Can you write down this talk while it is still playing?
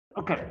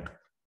Okay,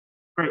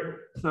 great.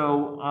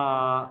 So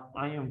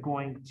I am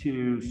going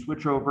to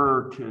switch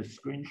over to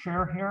screen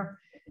share here,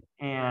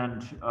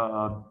 and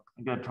I'm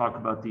going to talk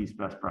about these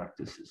best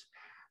practices.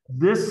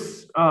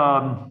 This,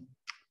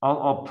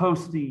 I'll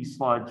post the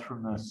slides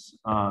from this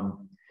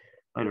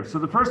later. So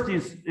the first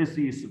is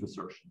the use of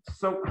assertions.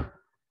 So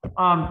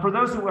for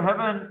those who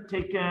haven't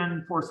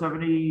taken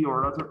 470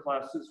 or other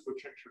classes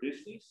which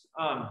introduce these,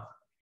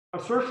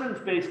 assertions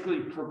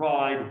basically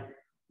provide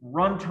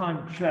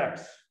runtime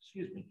checks.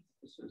 Excuse me,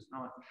 this is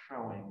not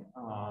showing.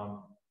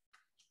 Oh,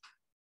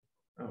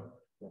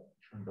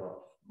 turned off.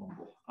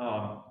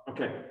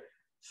 Okay,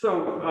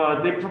 so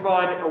they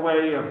provide a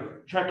way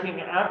of checking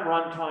at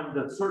runtime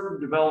that certain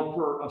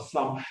developer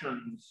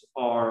assumptions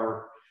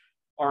are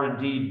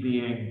indeed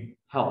being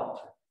held,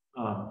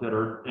 that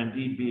are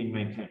indeed being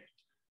maintained.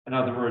 In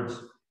other words,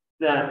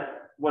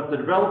 that what the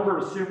developer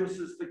assumes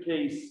is the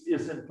case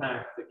is in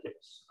fact the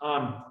case.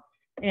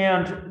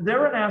 And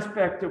they're an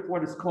aspect of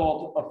what is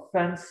called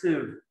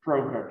offensive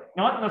programming,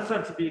 not in the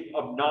sense of being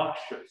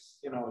obnoxious.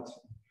 You know,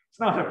 it's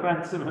not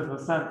offensive in the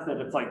sense that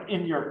it's like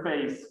in your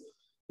face,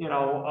 you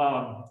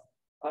know,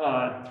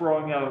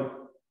 throwing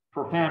out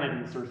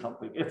profanities or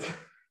something.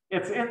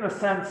 It's in the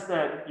sense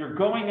that you're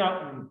going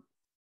out and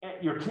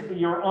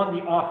you're on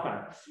the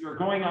offense. You're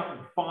going out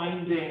and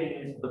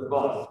finding the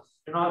bugs.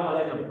 You're not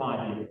letting them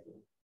find you.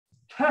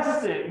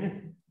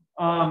 Testing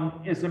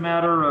is a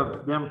matter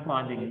of them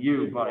finding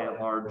you by and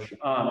large.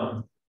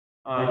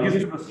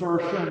 Use of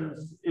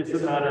assertions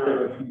is a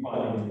matter of you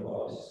finding the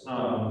bugs.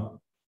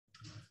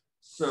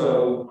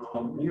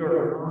 So we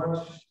are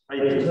not, I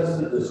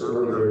tested this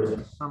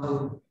earlier,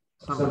 somehow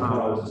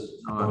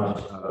it's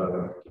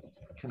not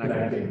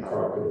connecting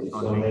properly,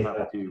 so I may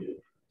have to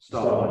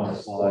stop my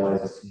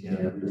slides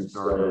and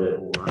restart it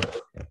or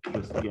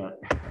just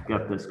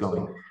get this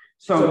going.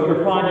 So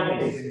you're finding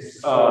these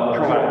things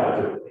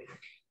proactively.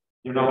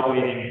 You're not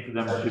waiting for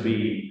them to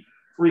be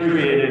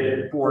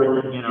recreated for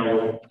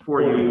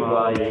you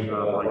by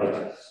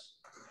tests.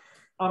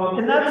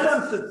 In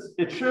that sense,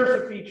 it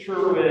shares a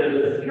feature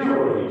with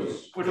hero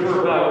reviews, which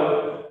are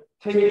about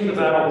taking the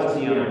battle to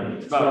the enemy.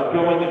 It's about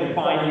going and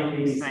finding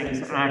these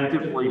things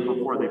actively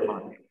before they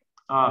find you.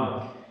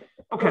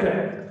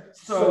 Okay,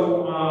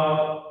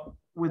 so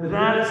with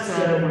that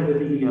said, with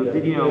the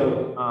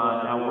video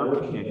now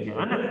working again,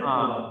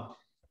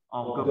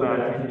 I'll go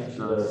back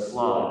into the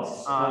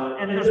slides.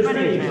 And there's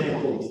many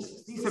examples of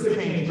these. These have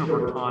changed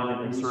over time,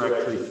 and these are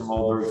actually some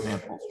older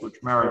examples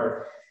which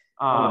merit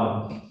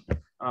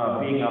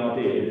being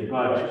updated.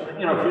 But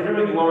you know, if you're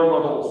doing lower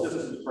level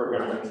systems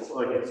programming, it's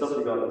like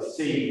something like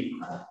C,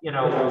 you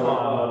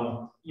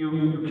know,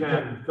 you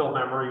can fill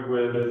memory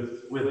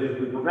with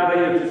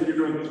values. If you're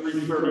doing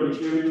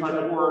 332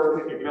 type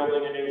work, if you're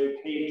building a new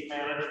page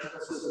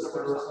management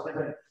system or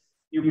something,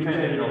 you can,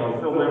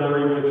 fill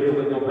memory with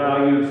illegal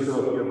values. So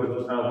if you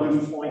have a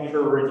loose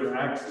pointer and you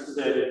access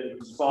it, you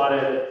can spot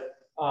it,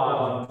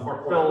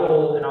 or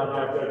fill an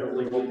object with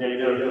illegal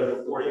data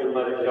before you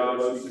let it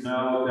go, so you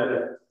know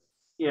that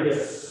if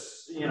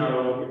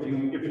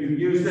you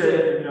use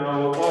it,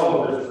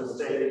 oh, there's a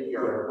mistake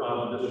here.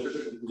 This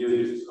shouldn't be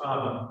used.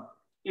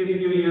 If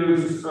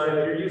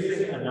you're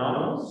using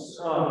anonymous,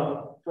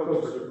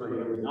 folks are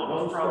familiar with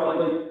anonymous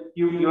probably.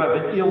 You have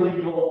an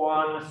illegal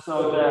one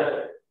so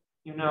that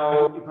if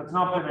it's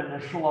not been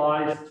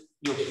initialized,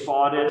 you'll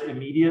spot it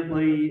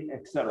immediately,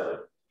 etc.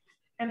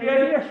 And the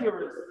idea here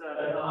is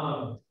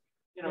that,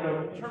 in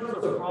terms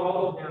of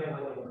problem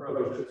handling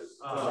approaches,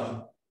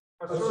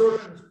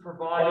 assertions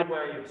provide a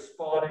way of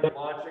spotting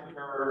logic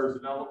errors,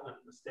 development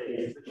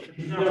mistakes that should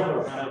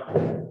never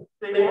happen.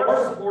 They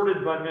are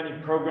supported by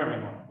many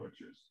programming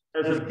languages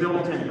as a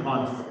built-in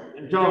concept.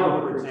 In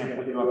Java, for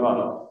example, you have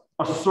a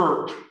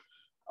assert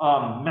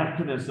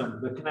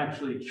mechanism that can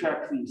actually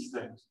check these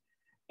things.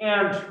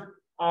 And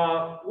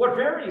what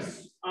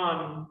varies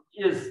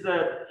is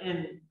that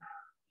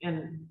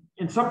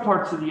in some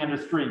parts of the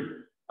industry,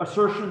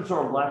 assertions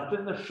are left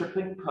in the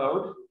shipping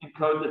code, in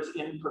code that's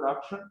in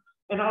production.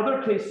 In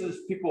other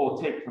cases, people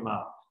will take them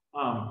out.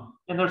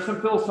 And there's some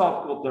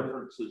philosophical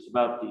differences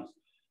about these.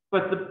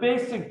 But the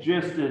basic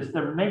gist is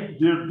they're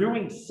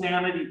doing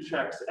sanity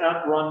checks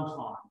at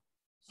runtime.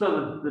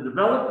 So the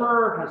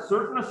developer has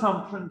certain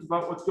assumptions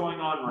about what's going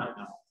on right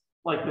now,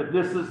 like that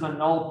this is a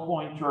null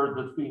pointer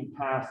that's being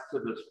passed to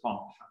this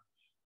function.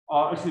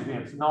 Excuse me,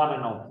 it's not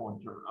a null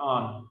pointer.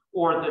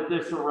 Or that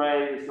this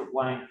array is of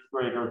length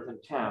greater than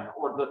 10,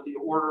 or that the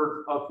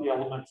order of the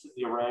elements in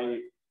the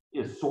array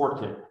is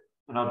sorted.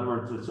 In other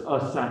words, it's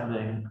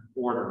ascending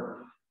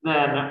order.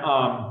 Then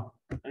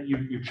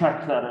you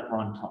check that at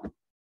runtime.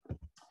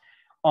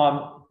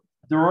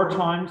 There are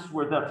times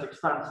where that's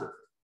expensive.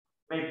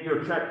 Maybe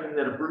you're checking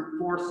that a brute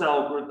force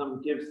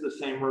algorithm gives the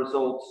same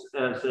results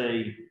as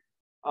a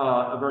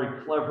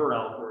very clever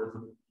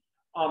algorithm.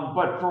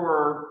 But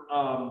for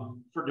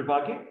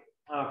debugging,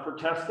 for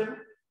testing,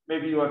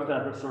 maybe you have to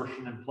have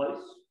assertion in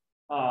place.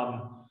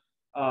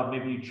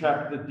 Maybe you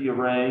check that the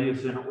array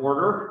is in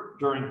order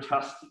during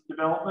test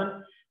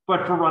development,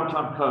 but for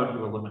runtime code,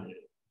 you eliminate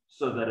it.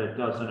 so that it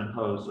doesn't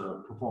impose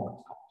a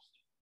performance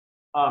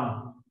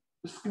cost.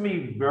 This can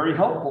be very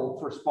helpful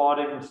for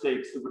spotting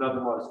mistakes that would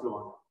otherwise go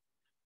on.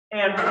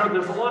 And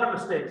there's a lot of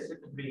mistakes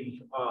that can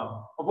be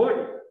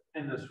avoided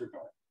in this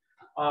regard.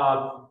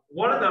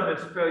 One of them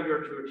is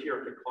failure to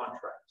adhere to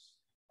contracts.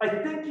 I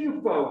think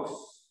you folks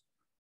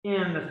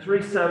in the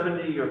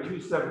 370 or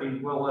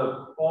 270 will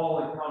have all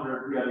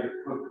encountered the idea of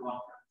code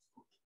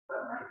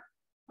contracts.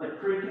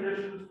 Like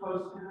preconditions,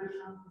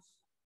 postconditions,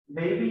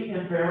 maybe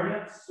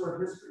invariants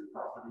or history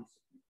properties.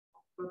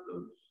 But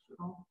those,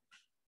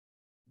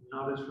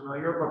 not as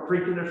familiar, but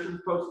preconditions,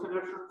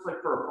 postconditions,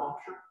 like for a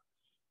function.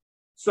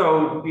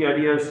 So the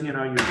idea is,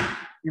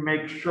 you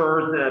make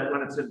sure that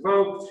when it's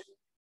invoked,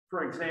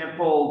 for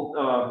example,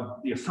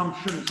 the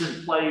assumptions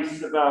in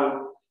place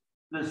about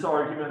this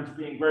argument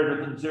being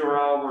greater than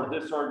 0, or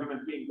this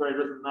argument being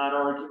greater than that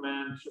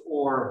argument,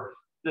 or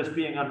this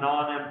being a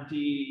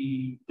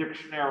non-empty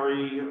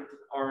dictionary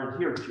are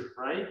adhered to,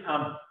 right?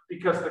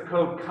 Because the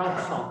code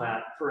counts on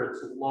that for its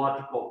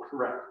logical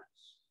correctness.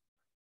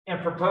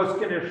 And for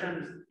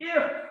postconditions,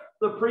 if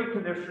the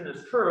precondition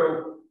is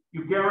true,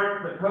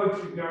 the code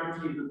should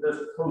guarantee that this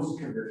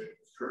postcondition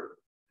is true.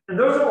 And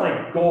those are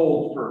like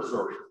gold for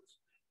assertions.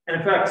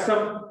 And in fact,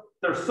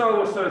 they're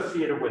so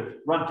associated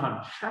with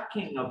runtime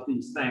checking of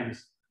these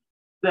things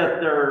that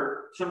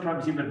they're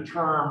sometimes even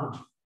termed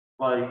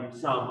by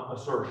some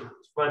assertions.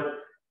 But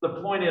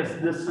the point is,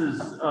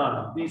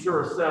 these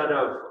are a set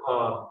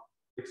of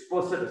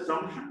explicit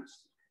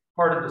assumptions,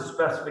 part of the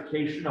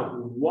specification of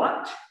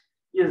what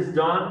is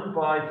done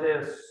by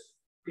this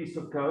piece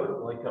of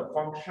code, like a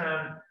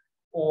function,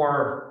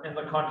 or in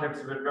the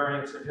context of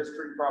invariance and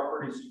history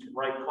properties, you can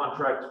write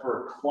contracts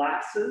for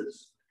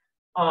classes,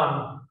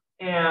 and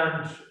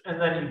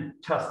then you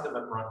test them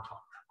at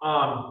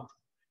runtime.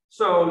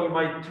 So you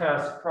might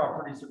test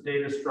properties of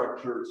data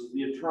structures,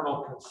 the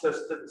internal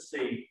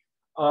consistency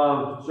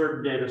of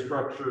certain data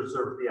structures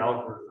of the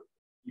algorithm.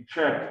 You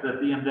check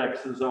that the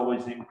index is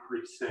always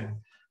increasing,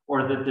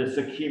 or that this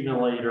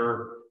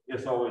accumulator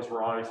is always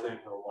rising,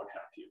 or what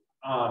have you.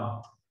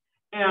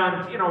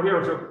 And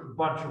here's a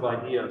bunch of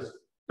ideas.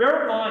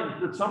 Bear in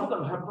mind that some of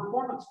them have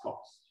performance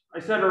costs. I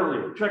said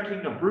earlier,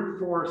 checking a brute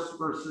force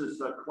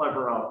versus a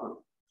clever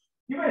algorithm.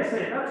 You may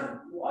say, that's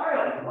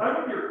wild. Why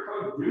would your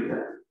code do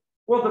that?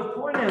 Well, the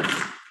point is,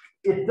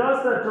 it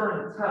does that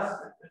during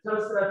testing. It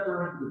does that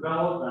during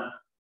development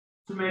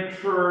to make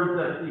sure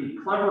that the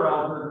clever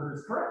algorithm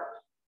is correct,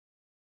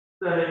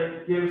 that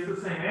it gives the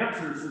same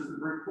answers as the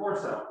brute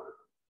force algorithm.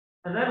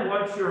 And then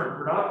once you're in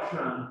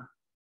production,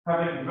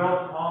 having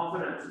developed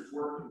confidence it's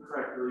working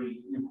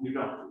correctly, you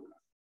don't do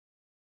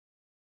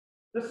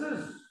that.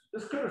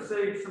 This could have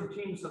saved some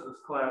teams in this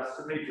class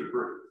some major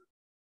grief.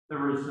 There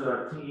was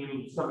a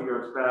team some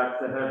years back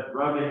that had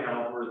routing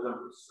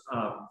algorithms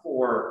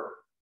for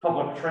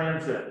public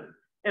transit.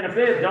 And if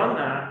they had done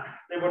that,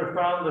 they would have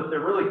found that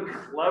their really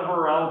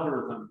clever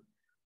algorithm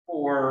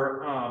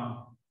for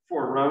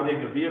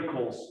routing of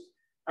vehicles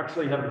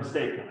actually had a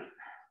mistake in it.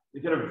 They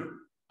could have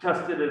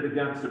tested it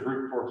against a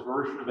brute force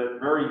version of it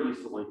very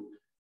easily,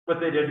 but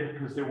they didn't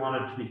because they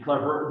wanted to be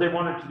clever. They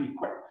wanted to be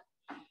quick.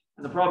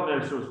 And the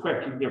problem is, it was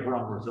quick, you can get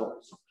wrong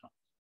results sometimes,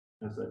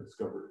 as I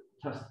discovered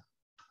testing.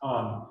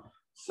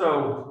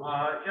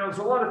 There's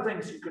a lot of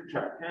things you could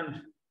check.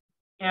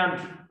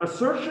 And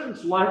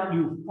assertions let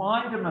you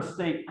find a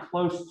mistake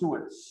close to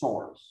its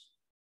source.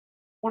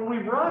 When we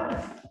run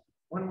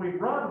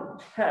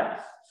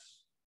tests,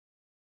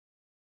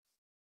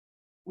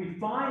 we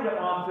find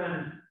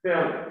often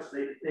failures.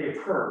 They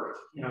occur,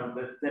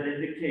 that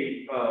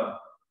indicate a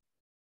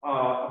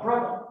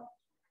problem.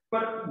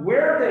 But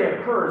where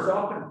they occur is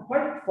often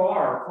quite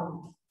far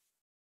from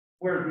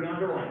where the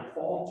underlying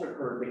faults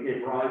occurred that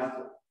gave rise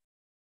to it.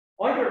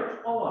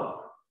 All a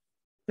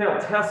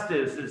failed test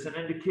is an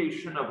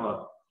indication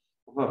of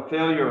a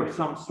failure of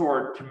some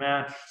sort to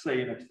match,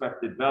 say, an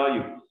expected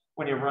value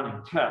when you're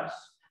running tests.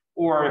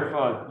 Or if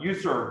a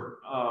user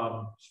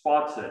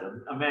spots it,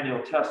 a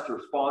manual tester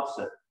spots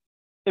it,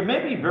 it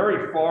may be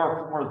very far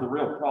from where the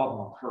real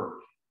problem occurred.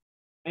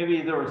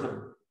 Maybe there was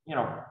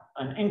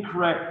an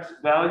incorrect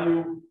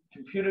value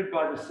computed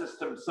by the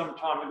system some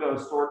time ago,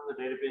 stored in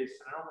the database,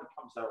 and it only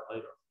comes out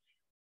later.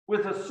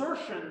 With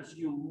assertions,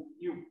 you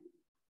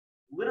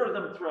litter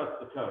them throughout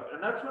the code.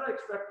 And that's what I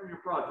expect from your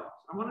projects.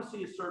 I want to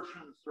see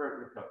assertions throughout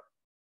your code.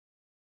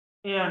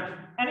 And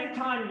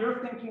anytime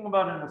you're thinking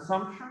about an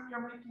assumption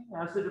you're making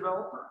as a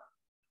developer,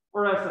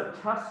 or as a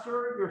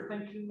tester, you're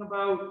thinking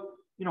about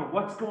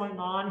what's going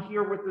on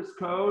here with this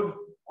code,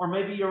 or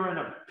maybe you're in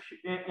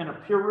a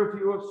peer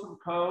review of some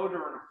code, or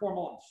in a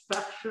formal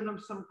inspection of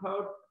some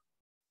code,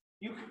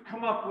 you can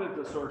come up with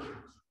assertions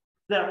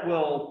that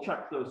will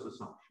check those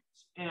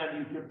assumptions, and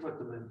you can put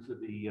them into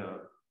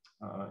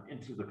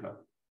the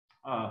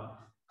code.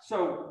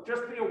 So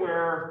just be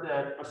aware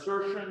that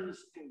assertions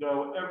can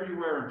go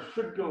everywhere and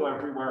should go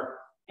everywhere.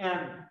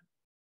 And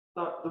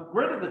the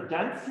greater the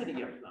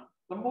density of them,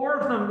 the more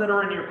of them that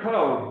are in your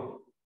code,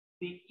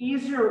 the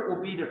easier it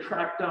will be to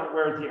track down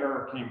where the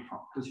error came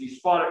from, because you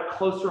spot it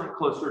closer and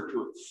closer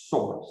to its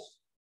source.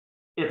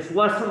 it's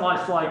less and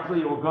less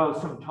likely it will go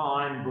some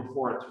time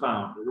before it's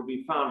found. It will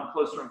be found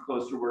closer and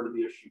closer where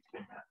the issue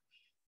came in.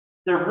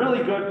 They're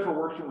really good for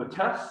working with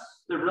tests.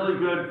 They're really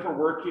good for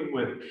working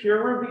with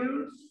peer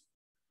reviews.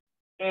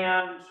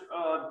 And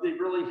they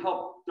really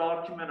help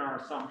document our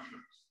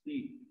assumptions.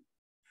 The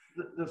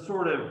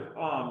sort of,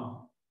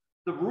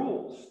 the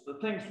rules, the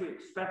things we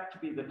expect to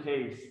be the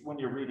case when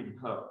you're reading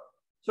code.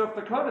 So if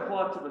the code has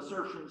lots of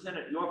assertions in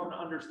it, you often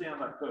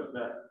understand that code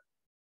better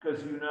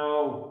because you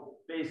know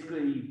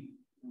basically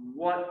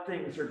what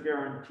things are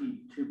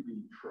guaranteed to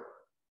be true.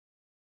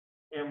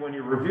 And when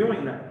you're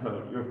reviewing that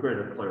code, you have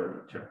greater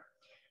clarity too.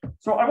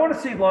 So I want to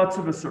see lots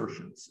of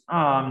assertions.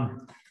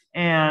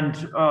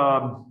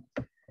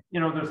 You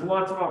know, there's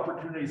lots of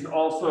opportunities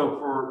also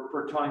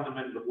for tying them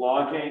into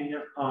logging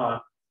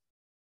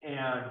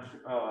and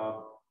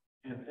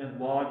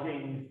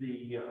logging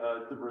the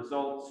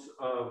results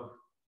of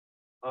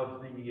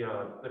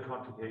the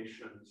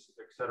computations,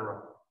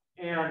 etc.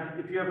 And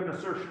if you have an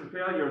assertion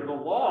failure, the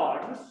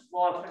logs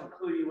will often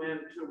clue you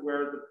into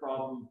where the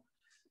problem,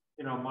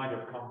 you know, might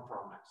have come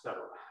from,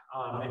 etc.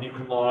 And you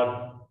can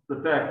log the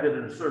fact that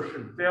an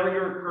assertion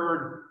failure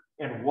occurred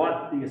and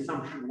what the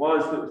assumption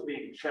was that was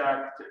being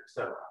checked,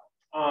 etc.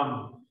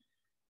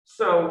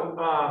 So,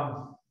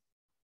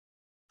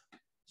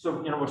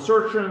 you know,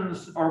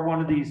 assertions are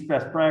one of these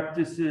best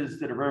practices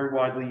that are very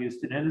widely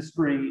used in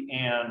industry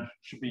and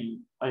should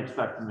be, I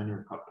expect, them in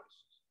your code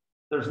bases.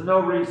 There's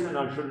no reason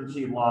I shouldn't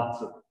see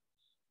lots of them.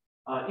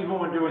 Even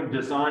when doing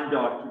design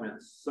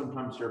documents,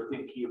 sometimes you're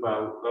thinking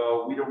about,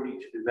 oh, we don't need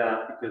to do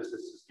that because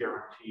this is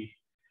guaranteed.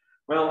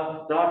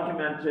 Well,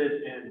 document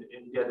it and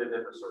get it in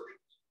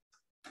assertions.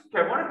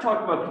 Okay, I want to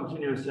talk about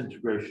continuous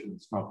integration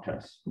and smoke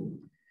tests.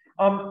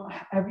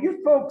 Have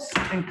you folks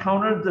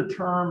encountered the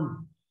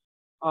term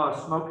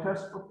smoke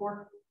test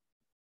before?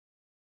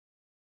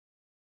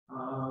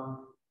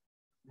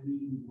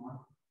 Maybe one.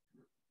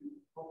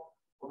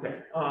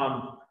 Okay.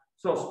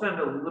 So I'll spend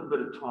a little bit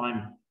of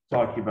time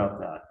talking about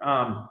that.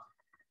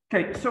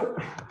 Okay, so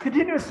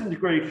continuous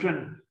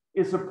integration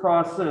is a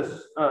process.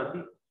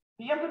 The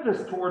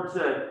impetus towards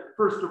it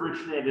first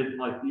originated in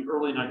like the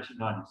early 1990s.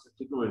 I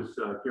think it was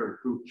Gary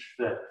Gooch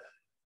that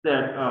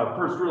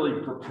first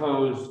really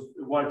proposed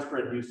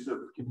widespread use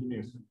of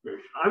continuous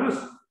integration. I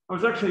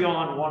was actually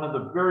on one of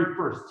the very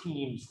first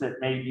teams that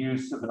made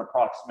use of an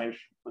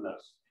approximation for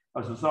this. I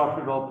was a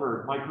software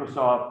developer at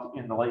Microsoft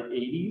in the late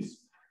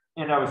 80s,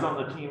 and I was on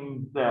the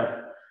team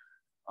that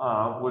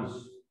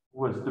was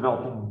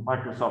developing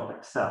Microsoft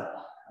Excel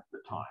at the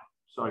time.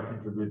 So I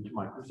contributed to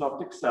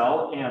Microsoft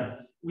Excel,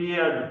 and we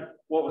had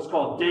what was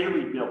called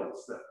daily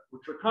builds,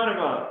 which are kind of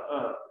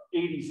a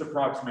 80s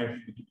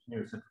approximation to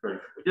continuous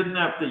integration. We didn't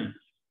have the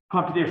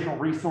computational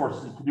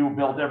resources to do a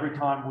build every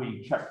time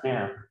we checked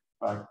in.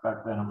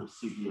 Back then it was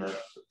CBS,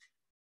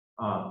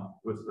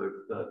 was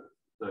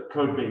the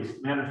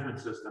code-based management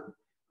system,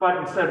 but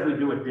instead we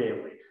do it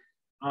daily.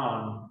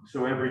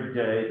 So every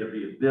day there'll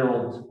be a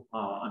build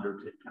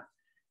undertaken.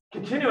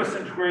 Continuous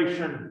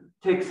integration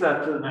takes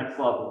that to the next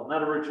level, and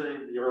that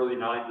originated in the early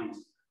 90s,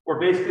 where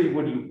basically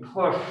when you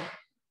push,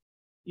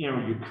 you know,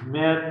 you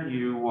commit,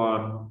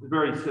 the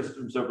various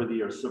systems over the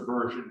years,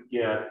 Subversion,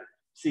 Git,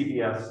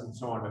 CBS, and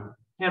so on, have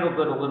handled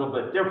it a little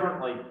bit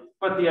differently.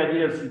 But the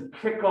idea is you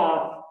kick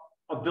off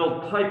a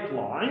build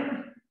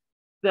pipeline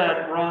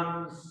that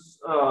runs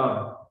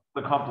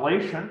the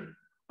compilation.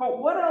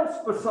 But what else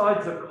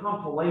besides a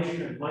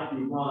compilation might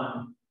you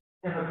run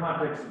in the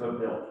context of a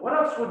build? What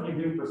else would you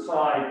do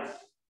besides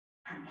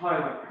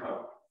compiling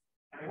code?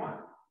 Anyone?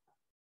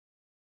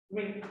 I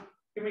mean,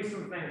 give me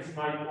some things you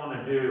might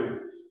want to do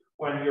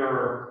when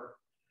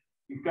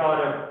you've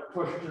got to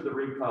push to the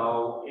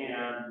repo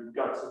and you've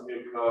got some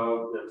new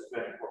code that's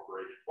been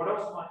incorporated. What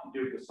else might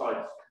you do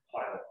besides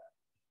compile it?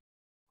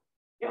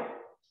 Yeah.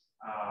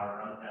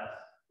 Run test.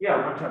 Yeah,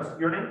 run test.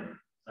 Your name?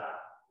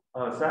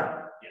 Zach. Zach?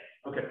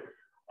 Yeah. Okay.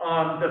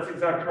 That's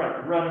exactly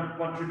right. Run a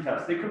bunch of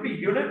tests. They could be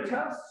unit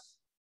tests.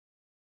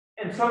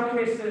 In some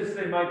cases,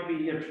 they might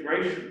be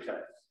integration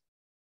tests.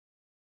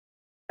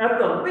 At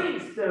the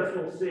least, as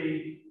we'll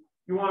see,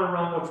 you want to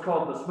run what's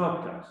called the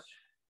smoke test.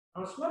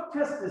 Now, a smoke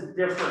test is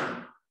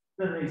different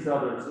than these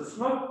others.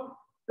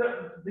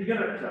 The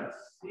unit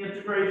tests, the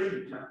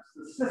integration tests,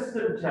 the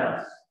system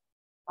tests.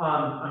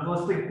 I'm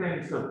listing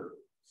things of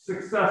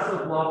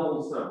successive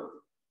levels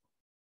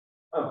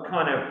of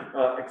kind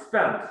of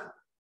expense.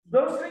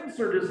 Those things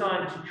are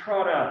designed to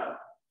try to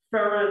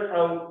ferret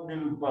out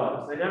new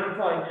bugs,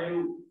 identify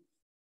new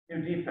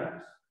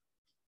defects,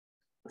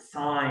 the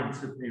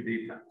signs of new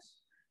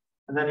defects.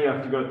 And then you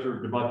have to go through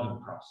a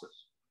debugging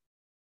process.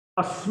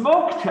 A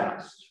smoke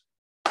test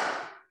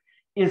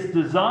is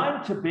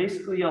designed to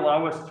basically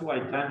allow us to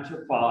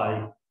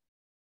identify,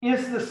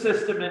 is the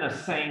system in a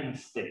sane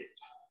state?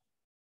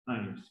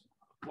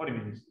 What do you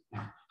mean?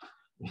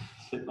 Is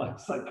it like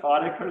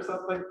psychotic or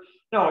something?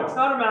 No, it's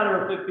not a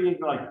matter of it being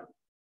like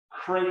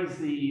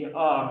crazy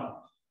and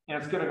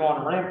it's going to go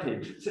on a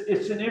rampage.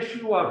 It's an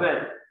issue of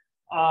it.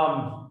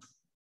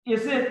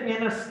 Is it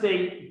in a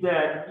state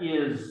that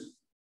is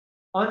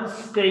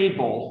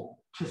unstable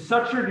to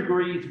such a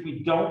degree,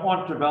 we don't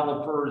want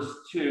developers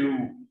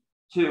to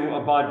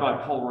abide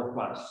by pull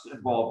requests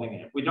involving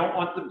it. We don't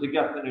want them to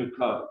get the new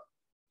code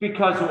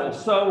because it will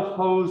so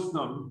hose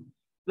them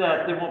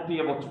that they won't be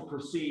able to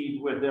proceed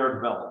with their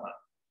development.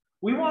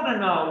 We want to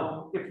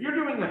know if you're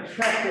doing a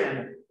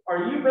check-in,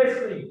 are you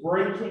basically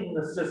breaking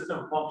the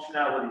system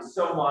functionality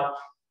so much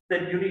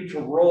that you need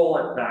to roll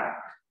it back?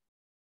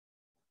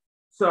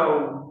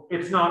 So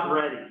it's not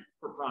ready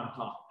for prime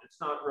time. It's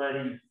not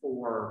ready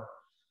for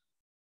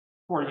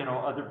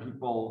other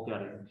people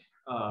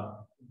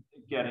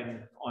getting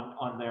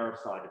on their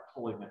side of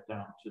pulling it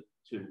down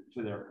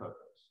to their code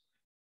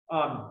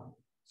base.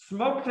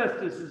 Smoke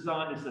test is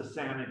designed as a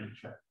sanity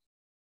check.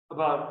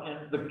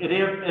 It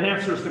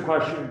answers the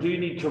question, do you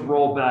need to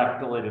roll back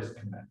the latest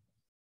commit?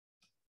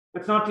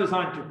 It's not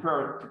designed to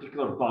ferret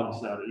particular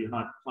bugs out. You're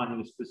not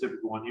finding a specific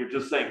one. You're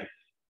just saying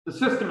the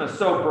system is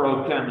so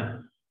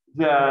broken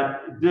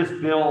that this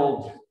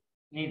build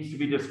needs to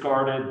be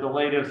discarded. The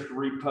latest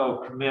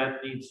repo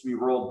commit needs to be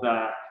rolled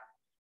back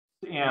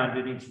and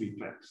it needs to be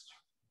fixed.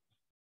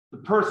 The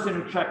person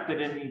who checked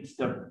it in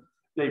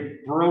they've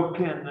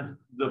broken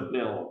the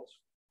build,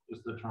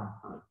 is the term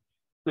for it.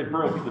 They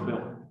broke the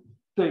build.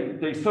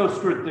 They so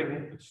screwed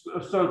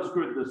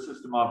the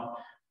system up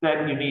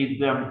that you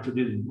need them to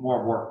do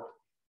more work.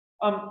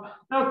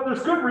 Now,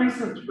 there's good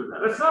reasons for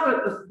that. It's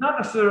not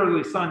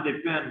necessarily a sign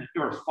they've been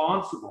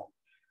irresponsible.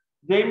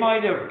 They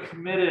might have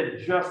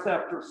committed just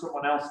after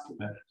someone else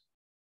committed.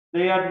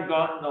 They hadn't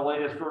gotten the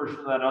latest version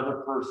of that other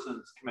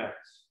person's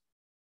commits.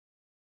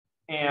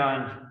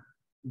 And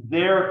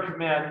their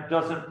commit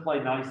doesn't play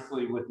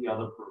nicely with the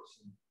other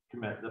person's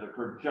commit that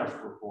occurred just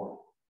before.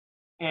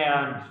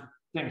 And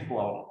things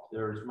blow up.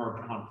 There's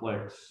merge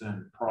conflicts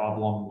and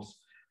problems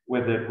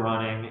with it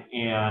running,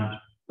 and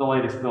the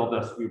latest build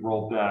has to be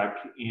rolled back,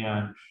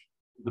 and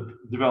the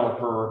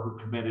developer who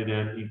committed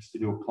it needs to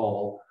do a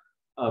pull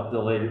of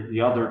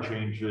the other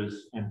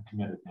changes and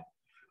commit it.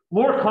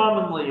 More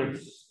commonly,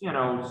 it's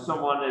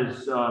someone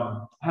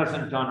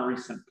hasn't done a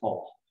recent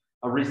pull,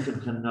 a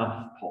recent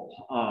enough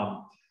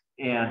pull,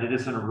 and it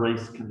isn't a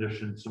race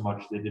condition so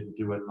much they didn't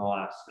do it in the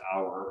last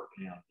hour,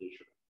 and they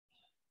should.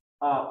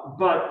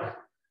 But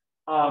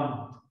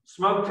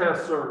smoke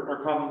tests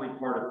are commonly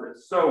part of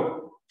this.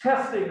 So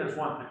testing is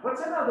one thing.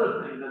 What's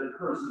another thing that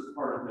occurs as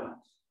part of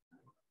builds?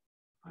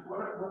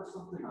 What's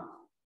something else?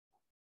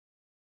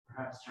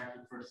 Perhaps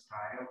checking for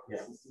style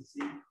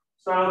consistency.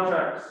 Style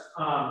checks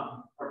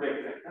are big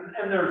thing.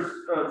 And there's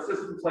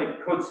systems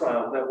like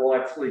CodeStyle that will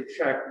actually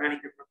check many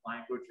different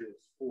languages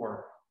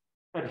for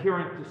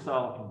adhering to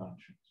style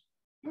conventions.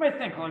 You may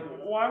think, like,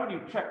 why would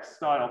you check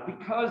style?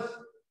 Because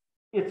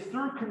it's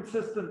through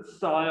consistent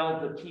style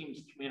that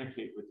teams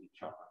communicate with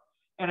each other.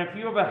 And if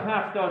you have a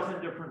half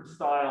dozen different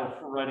styles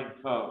for writing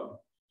code,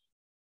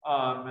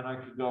 and I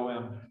could go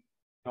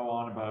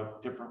on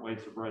about different ways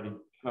of writing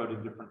code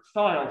in different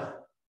styles,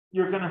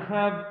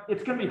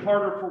 it's going to be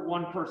harder for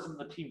one person in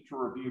the team to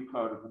review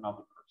code of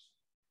another person.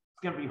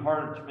 It's going to be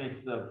harder to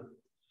make the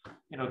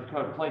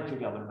code play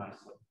together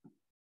nicely.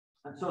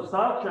 And so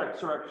style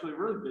checks are actually a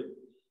really big,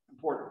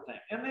 important thing.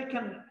 And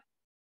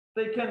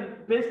they can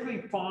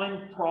basically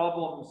find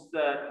problems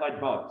that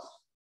hide bugs.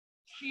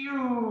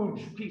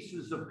 Huge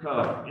pieces of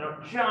code,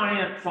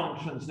 giant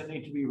functions that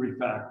need to be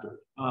refactored.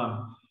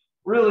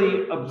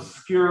 Really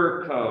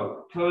obscure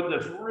code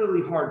that's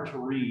really hard to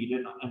read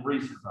and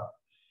reason about.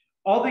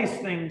 All these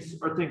things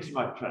are things you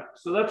might check.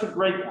 So that's a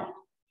great one.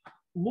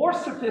 More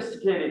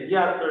sophisticated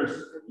yet, have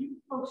you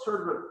folks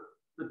heard of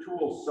the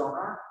tool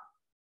Sonar?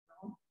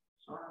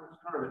 Sonar is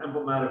kind of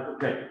emblematic.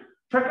 Okay,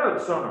 check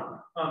out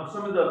Sonar.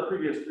 Some of the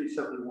previous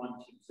 371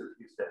 teams have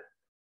used it.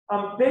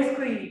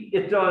 Basically,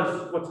 it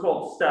does what's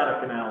called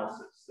static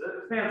analysis.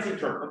 A fancy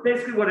term, but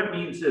basically what it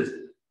means is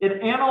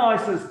it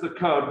analyzes the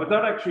code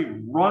without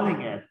actually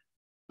running it,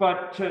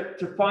 but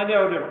to find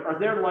out are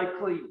there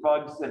likely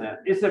bugs in it?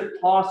 Is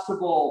it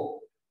possible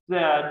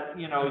that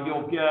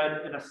you'll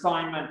get an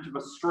assignment of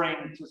a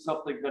string to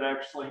something that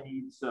actually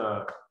needs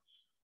a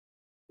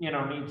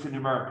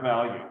numeric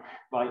value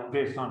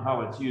based on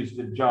how it's used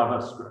in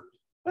JavaScript?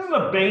 This is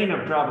the bane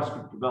of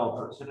JavaScript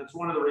developers, and it's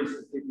one of the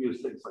reasons people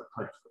use things like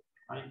TypeScript,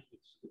 right?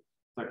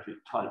 It's actually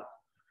type.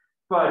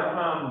 But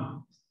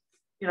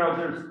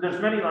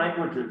there's many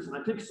languages, and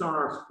I think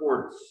Sonar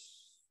supports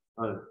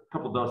a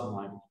couple dozen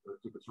languages. I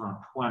think it's around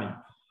 20,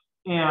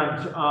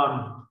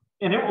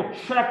 and it will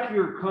check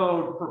your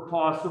code for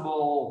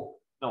possible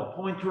null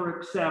pointer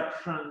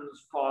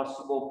exceptions,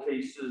 possible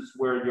cases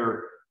where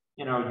you're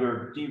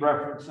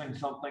dereferencing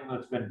something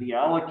that's been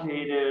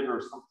deallocated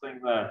or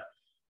something that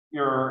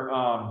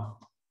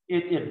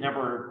it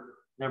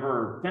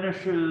never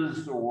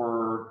finishes,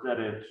 or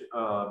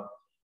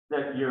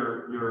that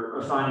you're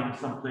assigning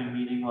something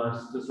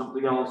meaningless to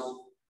something else.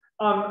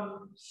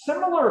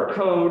 Similar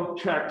code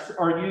checks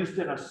are used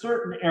in a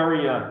certain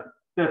area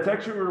that's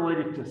actually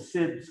related to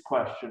Sid's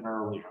question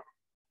earlier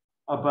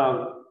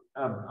about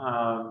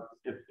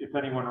if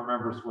anyone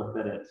remembers what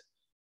that is.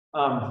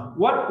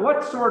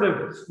 What sort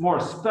of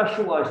more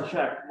specialized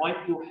check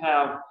might you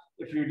have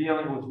if you're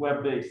dealing with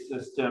web-based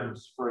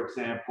systems, for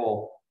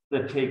example,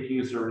 that take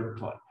user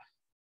input.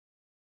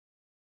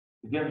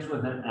 Begins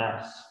with an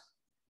S,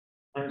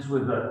 ends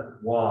with a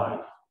Y.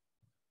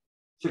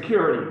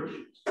 Security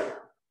issues.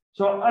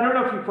 So I don't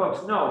know if you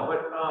folks know,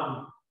 but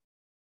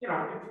you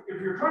know,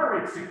 if you're trying to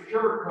write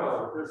secure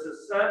code, there's a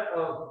set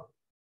of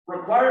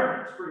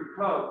requirements for your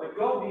code that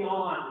go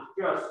beyond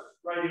just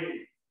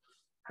writing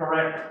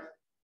correct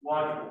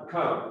logical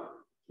code.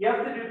 You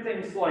have to do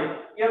things like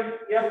you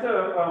have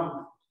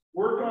to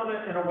work on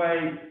it in a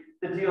way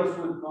that deals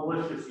with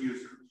malicious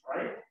users,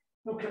 right?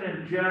 Who can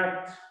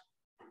inject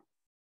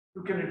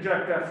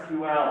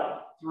SQL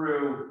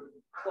through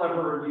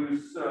clever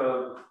use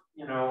of,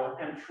 you know,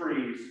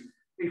 entries.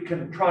 It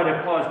can try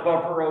to cause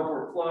buffer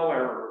overflow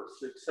errors,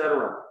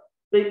 etc.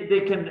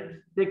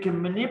 They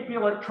can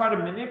manipulate, try to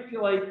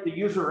manipulate the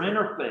user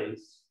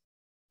interface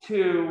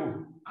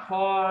to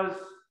cause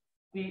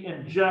the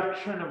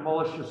injection of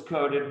malicious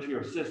code into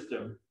your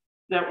system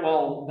that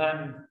will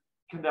then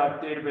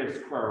conduct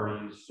database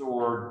queries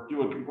or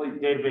do a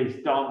complete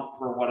database dump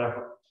or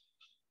whatever.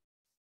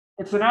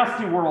 It's a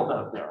nasty world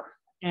out there.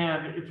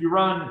 And if you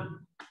run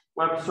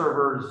web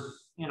servers,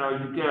 you know,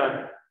 you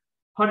get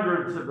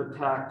hundreds of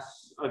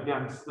attacks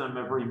against them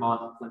every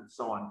month and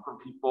so on from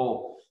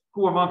people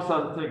who, amongst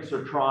other things,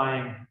 are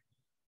trying,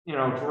 you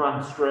know, to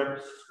run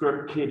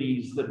script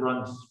kiddies that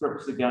run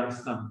scripts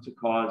against them to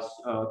cause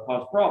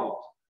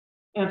problems.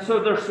 And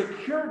so there's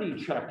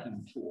security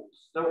checking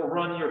tools that will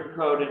run your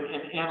code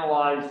and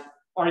analyze,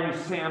 are you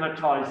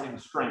sanitizing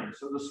strings?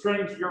 So the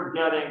strings you're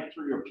getting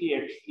through your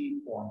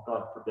PHP form,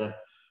 God forbid,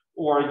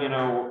 or, you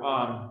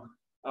know,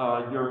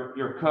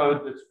 your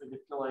code that's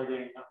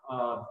manipulating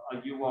a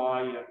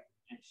UI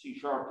in C#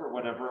 or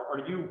whatever,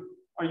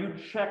 are you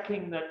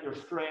checking that your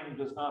string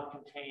does not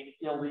contain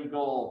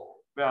illegal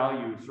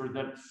values or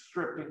that it's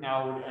stripping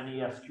out any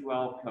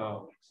SQL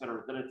code, et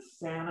cetera, that it's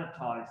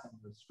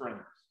sanitizing the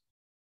strings?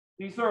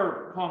 These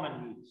are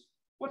common needs.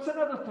 What's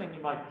another thing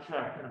you might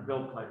check in a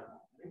build pipeline?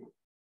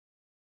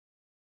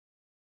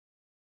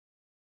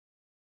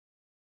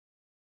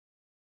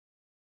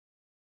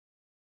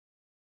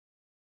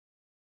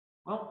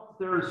 Well,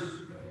 there's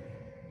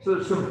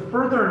some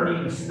further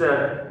needs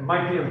that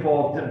might be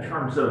involved in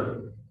terms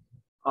of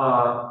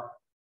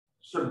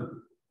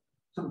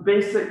some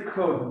basic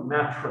code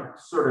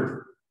metrics, sort of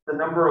the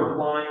number of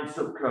lines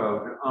of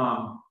code,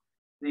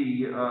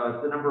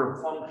 the number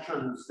of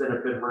functions that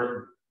have been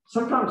written.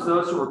 Sometimes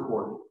those are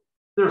recorded.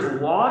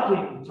 There's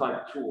logging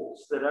type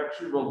tools that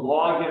actually will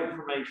log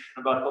information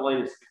about the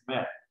latest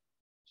commit,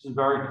 which is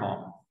very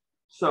common.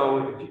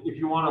 So if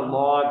you want to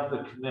log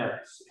the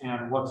commits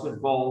and what's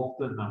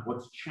involved in them,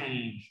 what's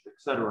changed, et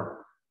cetera,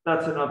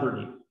 that's another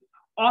need.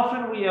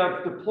 Often we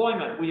have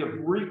deployment, we have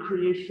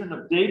recreation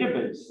of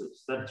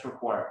databases that's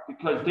required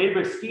because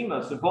database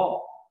schemas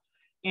evolve.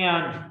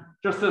 And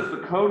just as the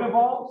code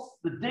evolves,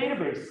 the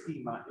database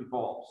schema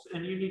evolves,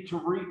 and you need to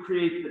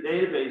recreate the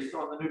database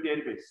on the new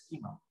database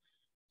schema.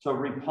 So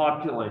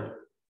repopulate it.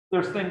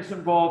 There's things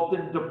involved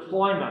in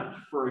deployment,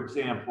 for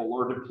example,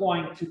 or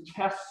deploying to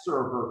test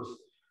servers.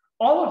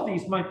 All of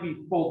these might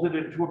be folded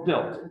into a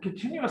build. And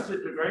continuous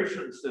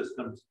integration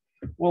systems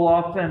will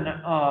often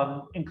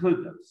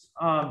include this.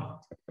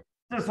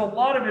 There's a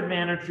lot of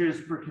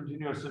advantages for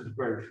continuous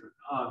integration.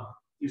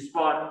 You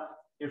spot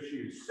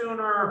issues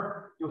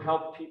sooner, you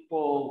help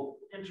people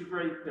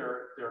integrate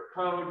their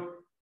code.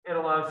 It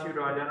allows you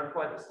to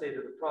identify the state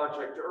of the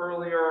project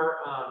earlier,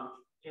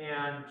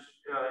 and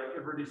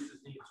it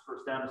reduces needs for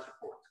status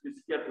reports, because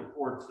you get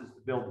reports as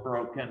the build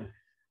broken,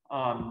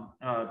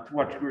 to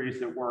what degree is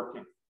it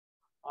working.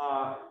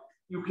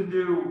 You can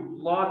do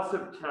lots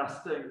of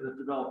testing that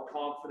develop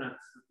confidence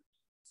that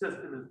the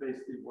system is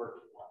basically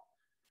working well.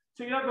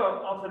 So you have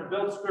often a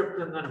build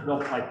script and then a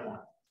build pipeline.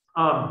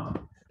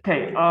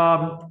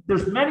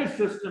 There's many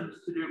systems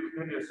to do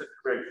continuous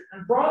integration.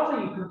 And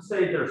broadly, you can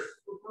say there's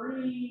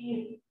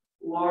three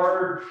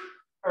large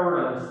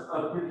eras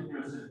of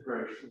continuous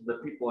integration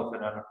that people have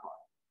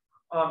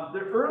identified. The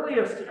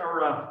earliest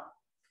era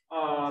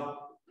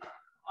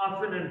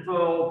often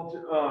involved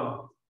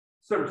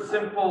sort of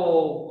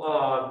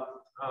simple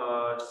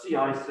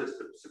CI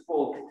systems,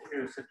 simple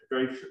continuous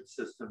integration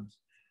systems.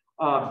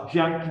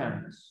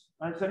 Jenkins.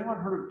 Has anyone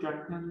heard of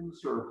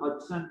Jenkins or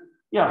Hudson?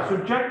 Yeah, so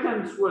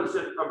Jenkins was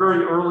a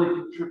very early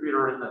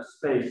contributor in this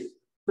space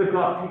that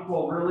got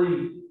people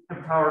really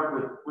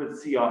empowered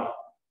with CI.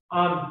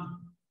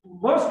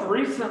 Most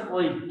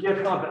recently,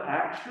 GitHub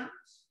Actions.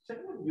 Has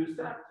anyone used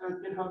that,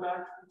 GitHub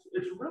Actions?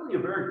 It's really a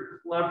very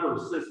clever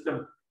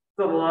system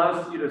that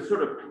allows you to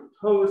sort of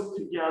compose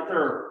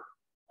together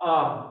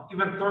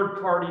even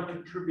third-party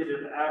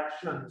contributed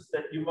actions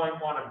that you might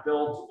want to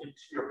build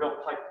into your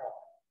build pipeline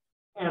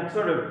and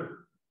sort of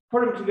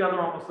put them together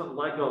almost in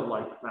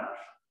Lego-like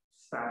fashion,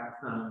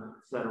 stack them,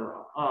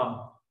 etc.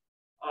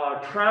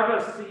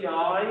 Travis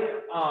CI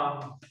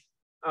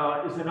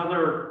is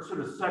another sort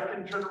of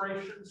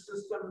second-generation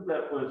system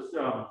that was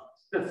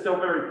that's still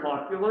very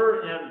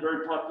popular and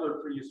very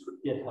popular for use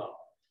with GitHub.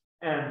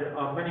 And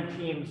many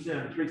teams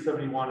in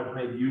 371 have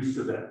made use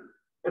of it.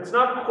 It's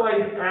not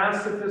quite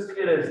as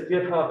sophisticated as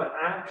GitHub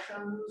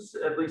Actions,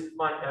 at least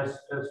as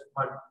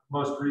my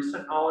most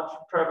recent knowledge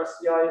of Travis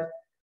CI,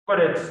 but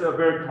it's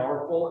very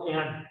powerful,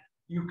 and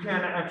you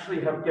can actually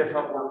have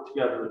GitHub work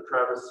together with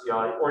Travis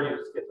CI or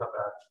use GitHub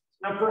Actions.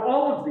 Now, for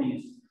all of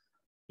these,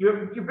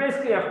 you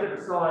basically have to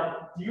decide,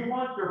 do you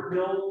want your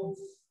builds,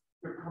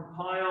 your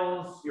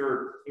compiles,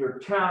 your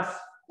tests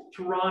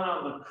to run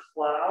on the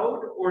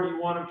cloud, or do you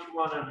want them to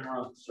run on your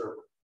own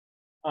server,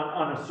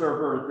 on a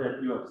server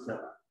that you have set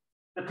up?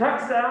 The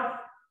tech staff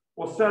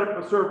will set up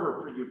a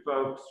server for you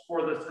folks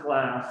for this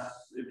class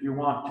if you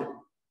want to.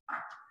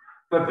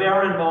 But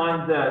bear in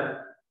mind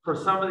that for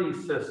some of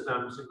these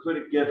systems,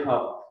 including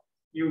GitHub,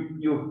 you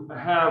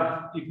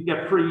can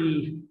get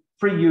free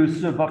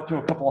use of up to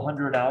a couple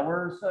 100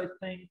 hours, I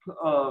think,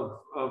 of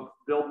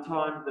build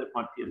time. That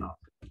might be enough.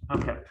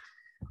 Okay.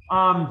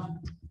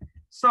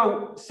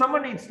 So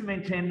someone needs to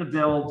maintain the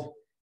build,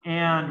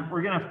 and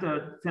we're going to have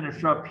to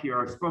finish up here.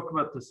 I spoke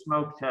about the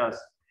smoke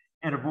test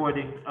and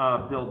avoiding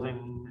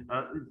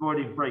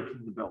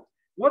breaking the build.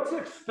 What's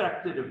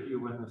expected of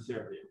you in this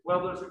area?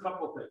 Well, there's a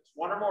couple of things.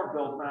 One or more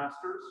build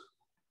masters.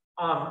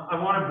 I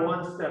want a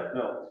one-step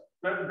build.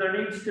 There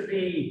needs to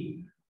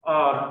be,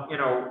 a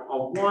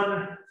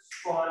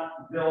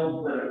one-spot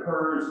build that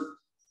occurs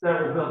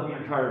that will build the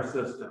entire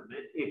system.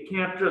 It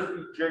can't just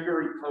be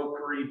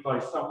jiggery-pokery by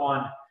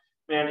someone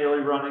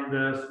manually running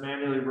this,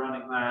 manually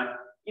running that.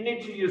 You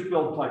need to use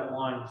build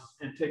pipelines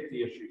and take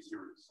the issue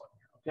seriously.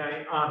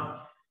 Okay.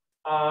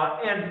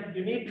 And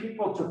you need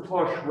people to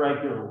push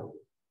regularly.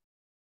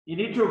 You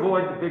need to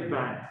avoid the big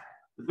bang.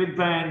 The big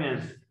bang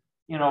is,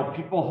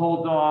 people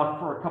hold off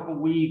for a couple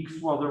weeks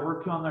while they're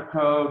working on their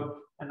code,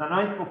 and the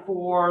night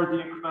before the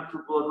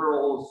incremental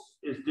deliverables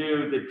is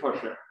due, they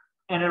push it,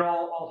 and it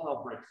all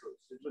hell breaks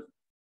loose. It just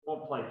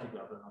won't play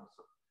together.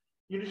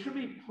 You should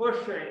be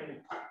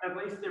pushing at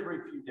least every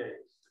few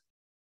days.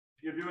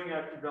 If you're doing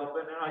active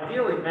development, and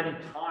ideally many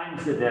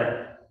times a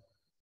day.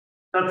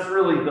 That's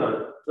really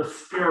the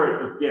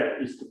spirit of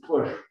Git, is to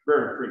push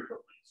very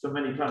frequently, so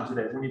many times a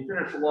day. When you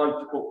finish a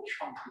logical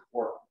chunk of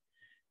work,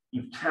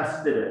 you've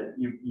tested it,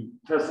 you've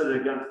tested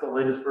it against the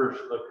latest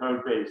version of the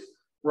code base,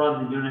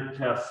 run the unit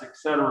tests,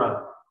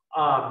 etc.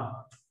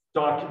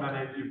 Document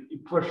it, you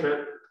push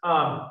it,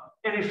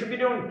 and you should be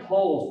doing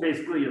polls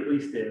basically at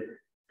least daily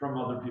from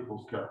other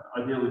people's code,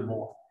 ideally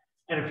more.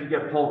 And if you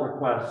get pull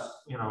requests,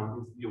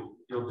 you'll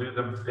do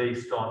them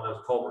based on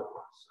those pull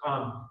requests.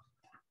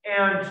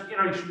 And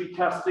you should be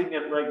testing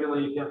it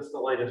regularly against the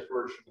latest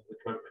version of the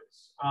code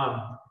base.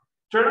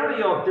 Generally,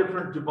 you'll have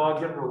different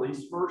debug and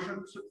release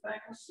versions of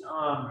things.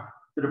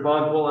 The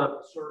debug will have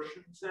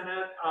assertions in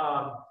it,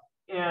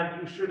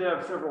 and you should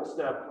have several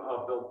step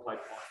build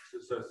pipelines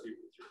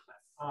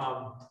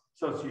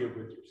associated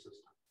with your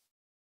system.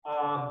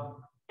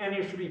 And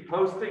you should be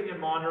posting and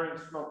monitoring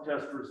smoke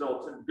test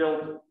results and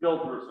build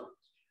results.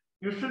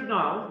 You should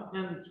know,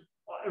 and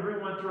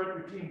everyone throughout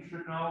your team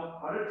should know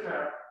how to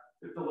check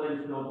if the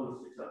latest build was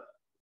successful.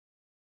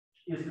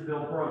 Is the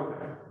build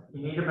broken?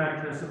 You need a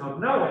mechanism of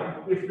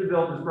knowing if the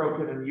build is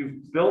broken, and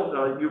you've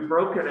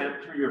broken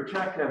it through your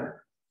check-in,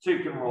 so you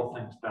can roll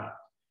things back.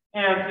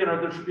 And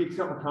there should be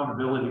some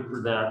accountability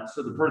for that,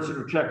 so the person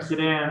who checks it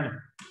in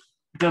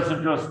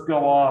doesn't just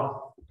go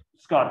off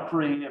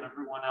scot-free, and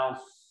everyone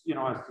else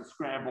has to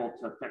scramble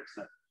to fix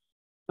it.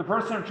 The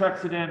person who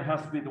checks it in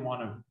has to be the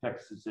one who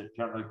fixes it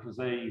generally, because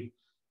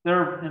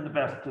they're in the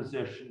best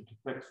position to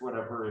fix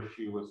whatever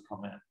issue has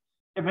come in.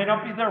 It may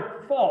not be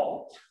their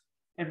fault.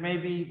 It may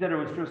be that it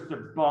was just a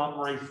bomb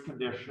race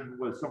condition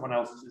with someone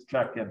else's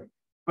check-in,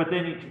 but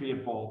they need to be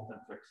involved in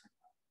fixing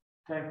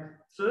it. Okay,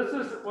 so this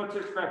is what's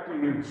expected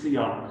of you in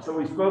CI. So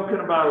we've spoken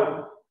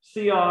about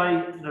CI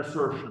and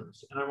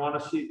assertions, and I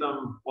want to see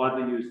them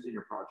widely used in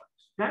your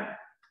projects. Okay.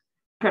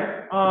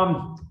 Okay.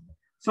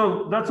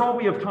 So that's all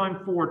we have time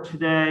for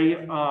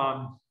today.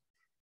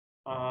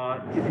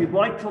 If you'd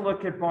like to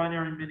look at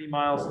binary mini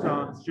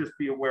milestones, just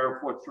be aware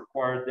of what's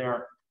required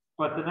there.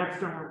 But the next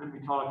time we're going to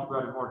be talking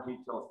about in more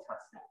detail is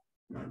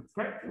testing.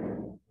 Okay.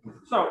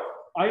 So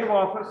I have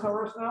office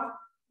hours now.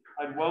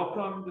 I'd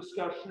welcome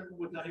discussion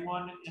with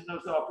anyone in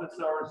those office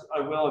hours. I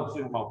will have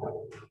Zoom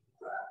open.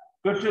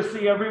 Good to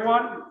see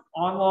everyone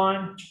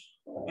online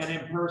and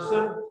in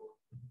person.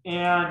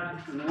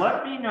 And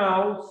let me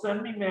know,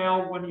 send me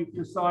mail when you've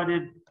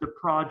decided the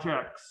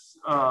projects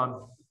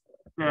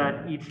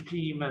that each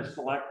team has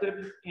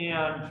selected.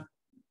 And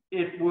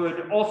it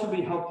would also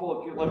be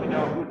helpful if you let me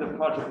know who the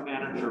project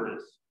manager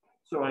is,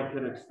 so I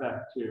could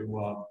expect to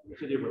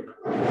deal with it.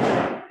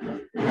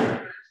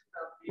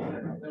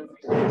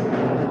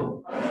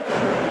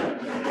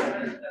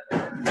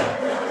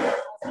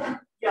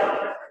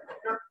 Yeah,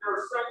 there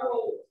are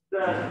several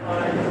that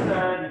I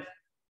said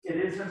it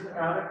isn't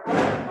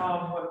adequate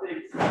what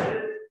they've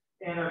submitted,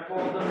 and I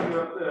told them you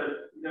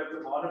have to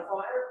modify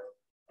it.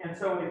 And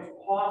so it's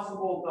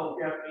possible they'll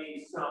get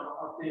me some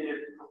updated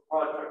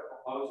project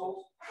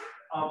proposals.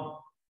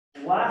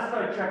 Last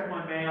I checked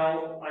my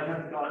mail, I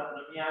haven't gotten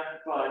them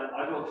yet, but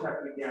I will check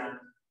again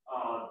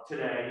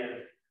today.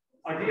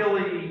 And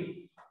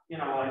ideally, you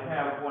know, I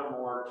have one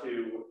more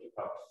to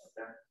post,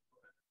 okay?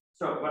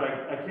 So, but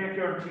I can't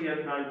guarantee it,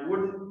 and I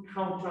wouldn't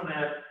count on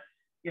it.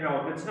 You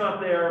know, if it's not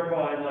there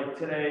by like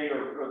today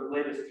or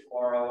latest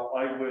tomorrow,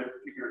 I would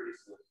figure this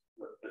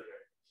with the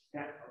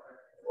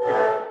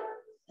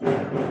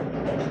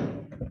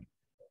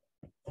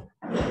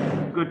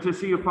Good to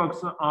see you folks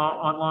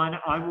online.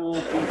 I will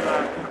be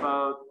back in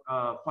about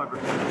 5 or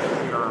 10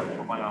 minutes here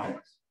from my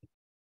office.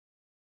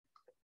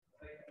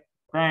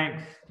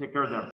 Thanks. Take care of them.